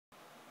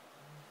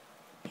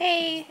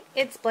Hey,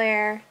 it's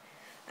Blair.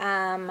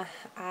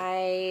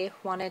 I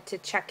wanted to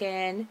check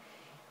in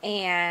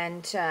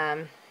and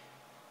kind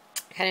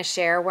of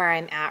share where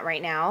I'm at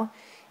right now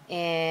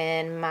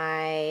in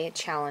my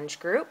challenge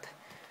group.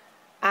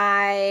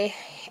 I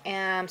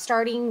am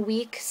starting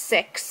week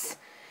 6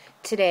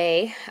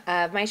 today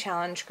of my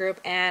challenge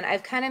group, and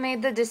I've kind of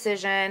made the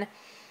decision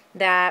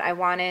that I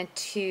wanted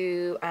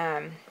to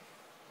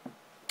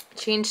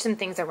change some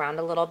things around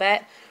a little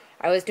bit.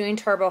 I was doing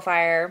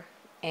Turbofire,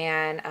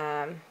 and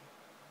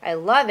I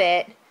love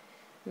it,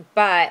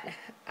 but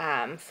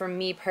for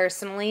me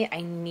personally,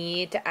 I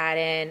need to add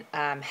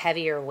in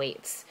heavier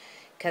weights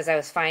because I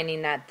was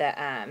finding that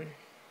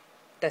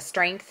the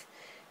strength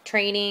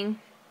training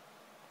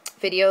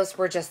videos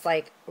were just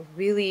like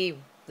really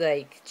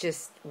like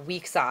just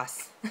weak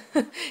sauce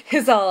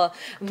is all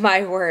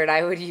my word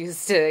I would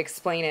use to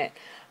explain it.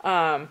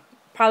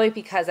 Probably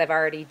because I've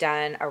already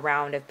done a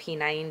round of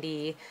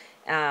P90.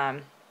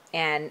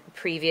 And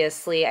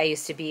previously I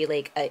used to be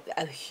like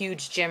a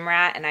huge gym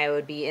rat, and I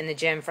would be in the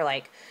gym for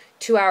like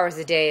 2 hours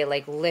a day,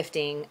 like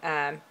lifting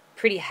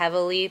pretty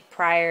heavily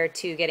prior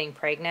to getting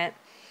pregnant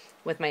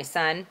with my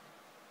son.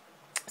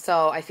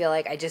 So I feel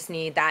like I just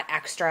need that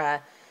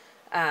extra,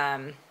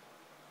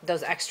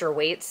 those extra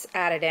weights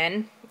added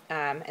in.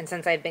 And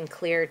since I've been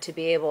cleared to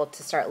be able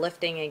to start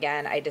lifting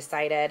again, I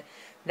decided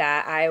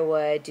that I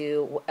would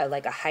do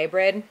like a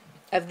hybrid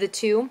of the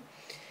two.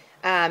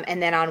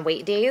 And then on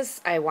weight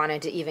days, I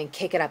wanted to even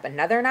kick it up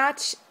another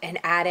notch and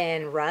add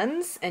in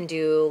runs and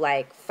do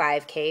like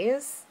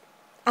 5Ks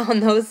on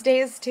those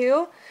days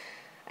too.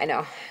 I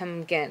know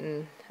I'm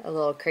getting a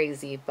little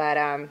crazy, but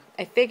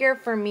I figure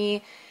for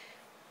me,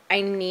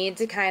 I need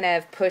to kind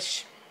of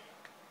push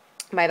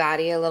my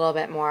body a little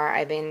bit more.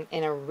 I've been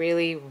in a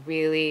really,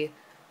 really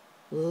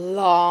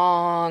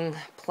long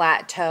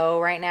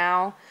plateau right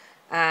now.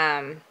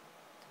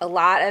 A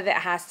lot of it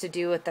has to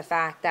do with the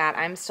fact that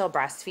I'm still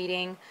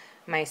breastfeeding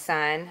my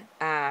son,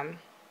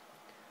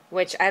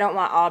 which I don't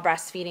want all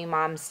breastfeeding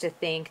moms to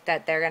think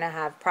that they're going to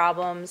have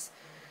problems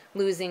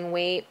losing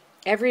weight.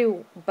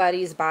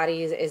 Everybody's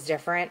body is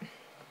different.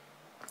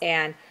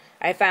 And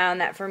I found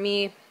that for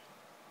me,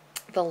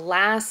 the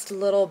last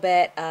little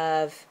bit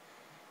of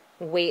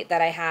weight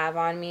that I have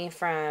on me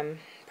from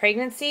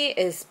pregnancy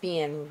is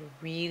being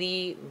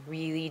really,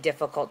 really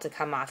difficult to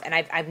come off. And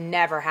I've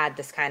never had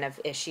this kind of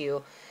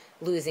issue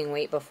losing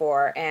weight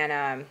before.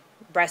 And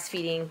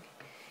breastfeeding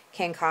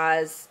can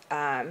cause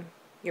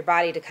your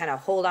body to kind of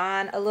hold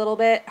on a little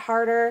bit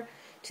harder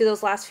to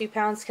those last few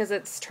pounds because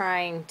it's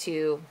trying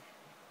to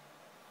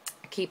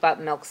keep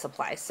up milk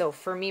supply. So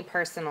for me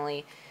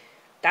personally,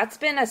 that's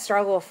been a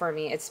struggle for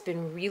me. It's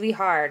been really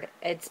hard.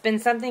 It's been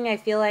something I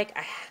feel like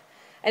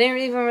I didn't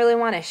even really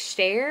want to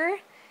share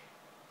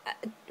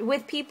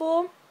with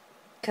people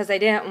because I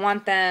didn't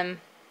want them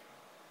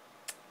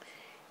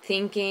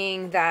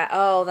thinking that,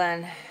 oh,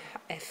 then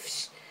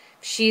if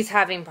she's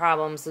having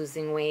problems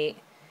losing weight,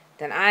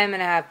 then I'm going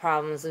to have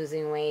problems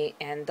losing weight.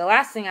 And the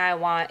last thing I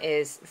want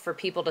is for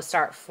people to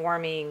start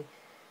forming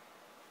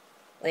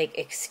like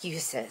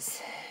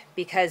excuses,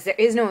 because there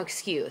is no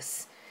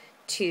excuse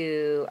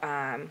to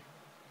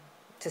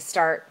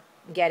start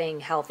getting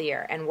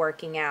healthier and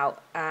working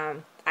out.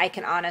 I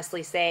can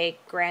honestly say,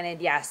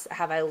 granted, yes,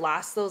 have I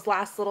lost those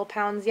last little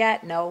pounds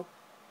yet? No.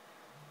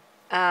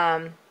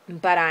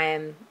 But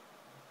I'm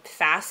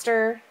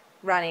faster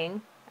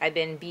running. I've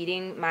been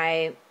beating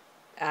my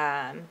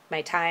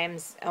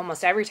times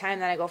almost every time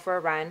that I go for a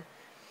run.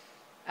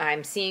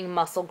 I'm seeing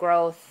muscle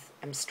growth.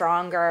 I'm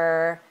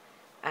stronger.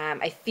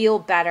 I feel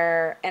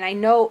better, and I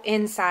know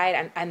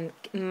inside I'm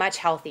much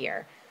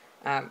healthier.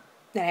 And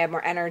I have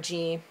more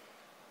energy.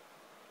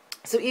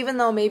 So even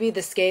though maybe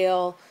the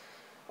scale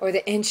or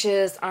the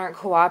inches aren't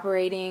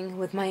cooperating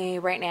with me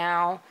right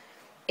now,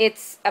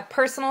 it's a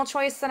personal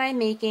choice that I'm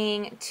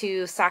making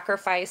to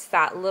sacrifice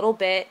that little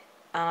bit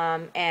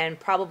and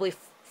probably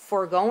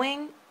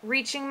foregoing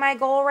reaching my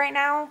goal right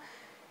now,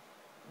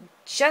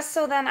 just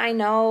so then I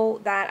know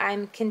that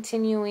I'm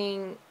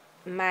continuing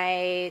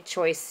my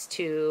choice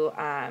to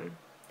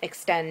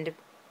extended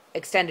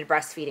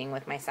breastfeeding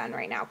with my son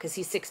right now because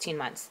he's 16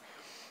 months.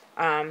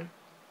 And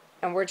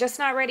we're just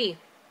not ready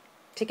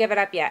to give it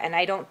up yet. And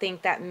I don't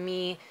think that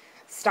me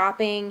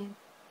stopping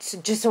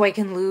just so I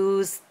can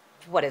lose,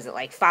 what is it,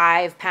 like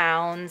 5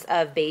 pounds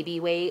of baby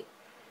weight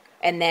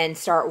and then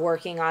start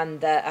working on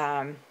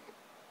the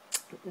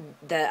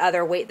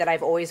other weight that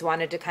I've always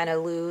wanted to kind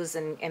of lose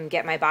and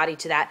get my body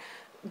to that,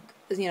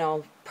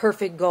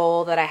 perfect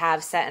goal that I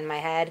have set in my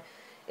head.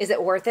 Is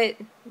it worth it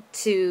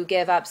to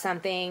give up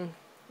something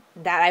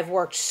that I've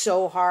worked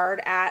so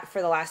hard at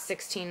for the last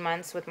 16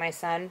 months with my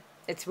son?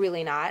 It's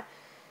really not.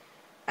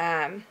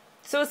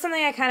 So it's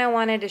something I kind of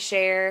wanted to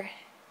share,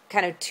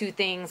 kind of two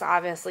things,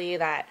 obviously,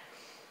 that,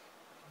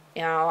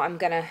 I'm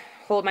going to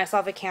hold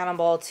myself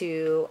accountable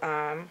to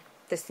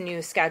this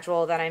new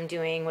schedule that I'm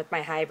doing with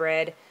my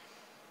hybrid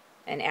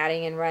and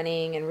adding and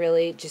running and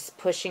really just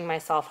pushing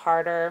myself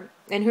harder.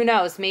 And who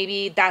knows,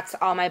 maybe that's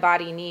all my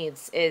body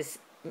needs is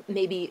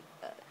maybe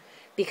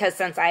because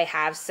since I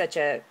have such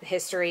a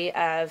history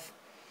of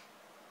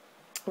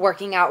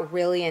working out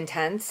really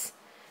intense,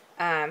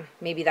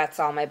 maybe that's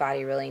all my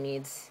body really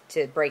needs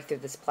to break through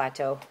this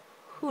plateau.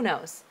 Who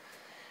knows?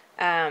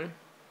 No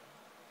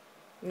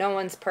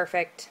one's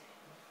perfect.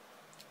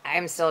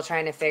 I'm still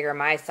trying to figure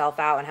myself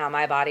out and how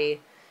my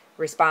body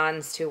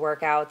responds to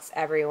workouts.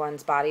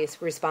 Everyone's body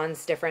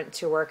responds different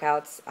to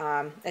workouts,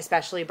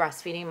 especially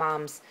breastfeeding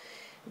moms'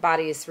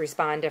 bodies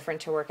respond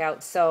different to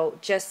workouts. So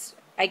just,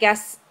 I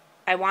guess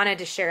I wanted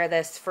to share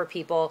this for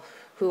people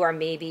who are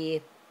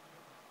maybe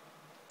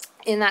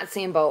in that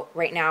same boat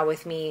right now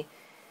with me,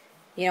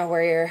 you know,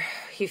 where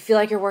you feel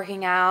like you're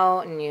working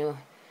out and you're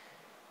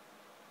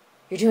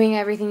doing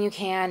everything you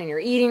can and you're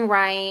eating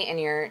right and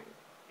you're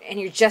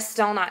just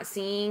still not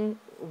seeing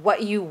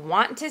what you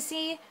want to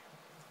see.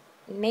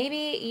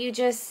 Maybe you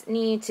just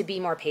need to be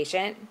more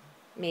patient.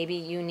 Maybe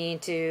you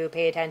need to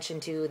pay attention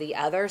to the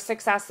other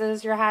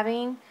successes you're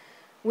having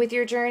with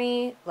your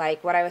journey.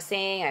 Like what I was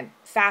saying, I'm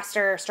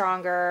faster,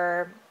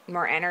 stronger,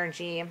 more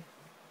energy.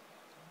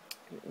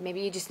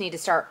 Maybe you just need to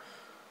start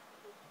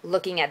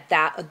looking at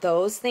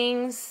those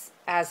things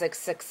as a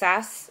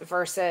success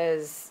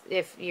versus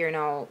if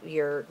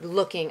you're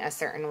looking a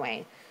certain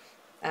way,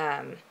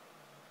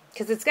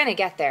 because it's going to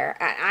get there.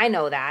 I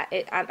know that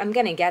I'm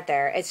going to get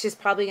there. It's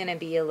just probably going to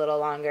be a little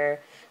longer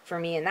for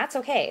me, and that's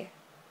okay.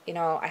 You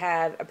know, I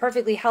have a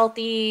perfectly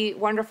healthy,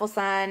 wonderful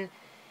son,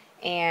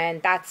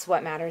 and that's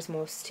what matters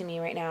most to me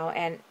right now.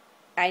 And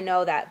I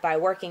know that by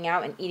working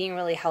out and eating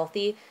really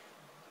healthy,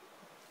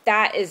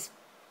 that is,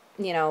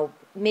 you know,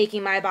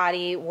 making my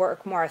body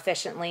work more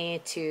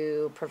efficiently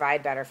to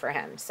provide better for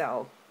him.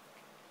 So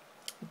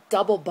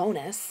double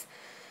bonus.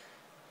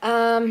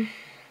 But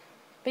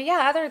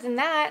yeah, other than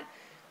that,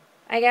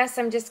 I guess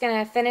I'm just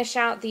going to finish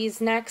out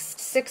these next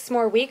 6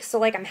 more weeks. So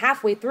like I'm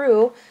halfway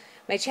through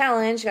my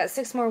challenge, got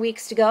 6 more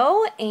weeks to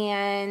go,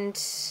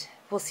 and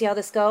we'll see how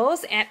this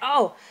goes. And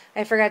oh,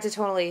 I forgot to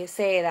totally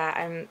say that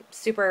I'm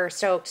super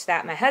stoked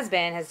that my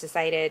husband has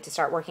decided to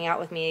start working out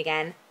with me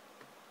again.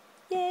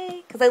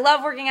 Yay! Because I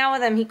love working out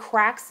with him. He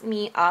cracks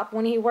me up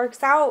when he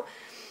works out.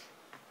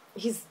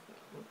 He's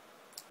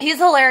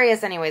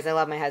hilarious anyways. I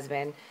love my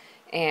husband.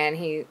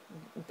 And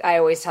I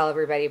always tell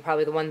everybody,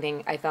 probably the one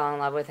thing I fell in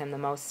love with him the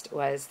most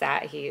was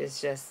that he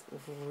is just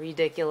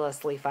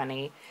ridiculously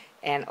funny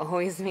and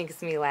always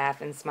makes me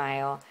laugh and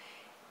smile.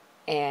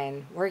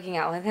 And working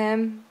out with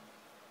him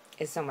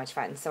is so much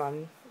fun. So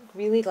I'm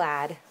really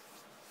glad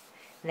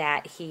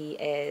that he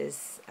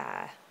is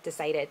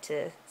decided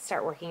to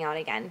start working out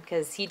again,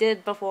 because he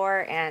did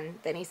before and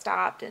then he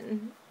stopped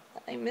and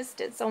I missed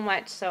it so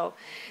much. So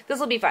this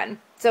will be fun.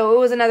 So it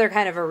was another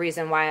kind of a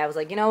reason why I was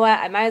like, you know what,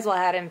 I might as well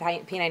add in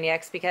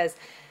P90X, because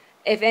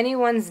if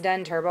anyone's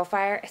done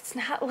Turbofire, it's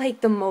not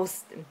like the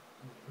most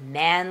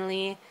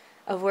manly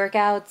of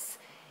workouts.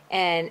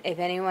 And if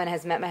anyone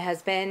has met my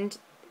husband,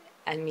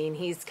 I mean,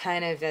 he's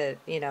kind of a,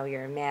 you know,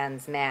 your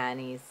man's man.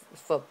 He's a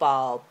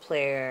football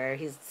player.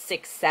 He's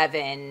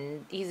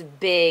 6'7". He's a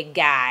big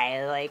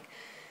guy. Like,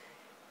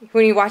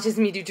 when he watches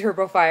me do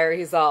Turbofire,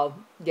 he's all,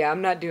 yeah,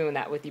 I'm not doing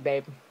that with you,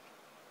 babe.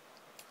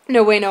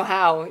 No way, no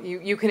how.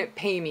 You couldn't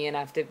pay me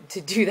enough to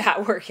do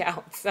that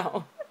workout.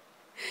 So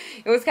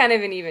it was kind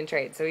of an even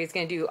trade. So he's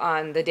going to do,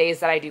 on the days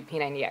that I do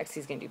P90X,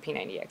 he's going to do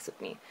P90X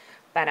with me.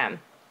 But,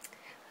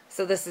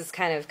 so this has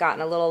kind of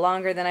gotten a little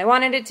longer than I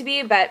wanted it to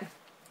be, but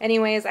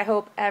anyways, I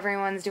hope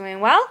everyone's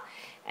doing well,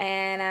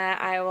 and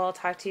I will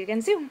talk to you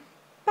again soon.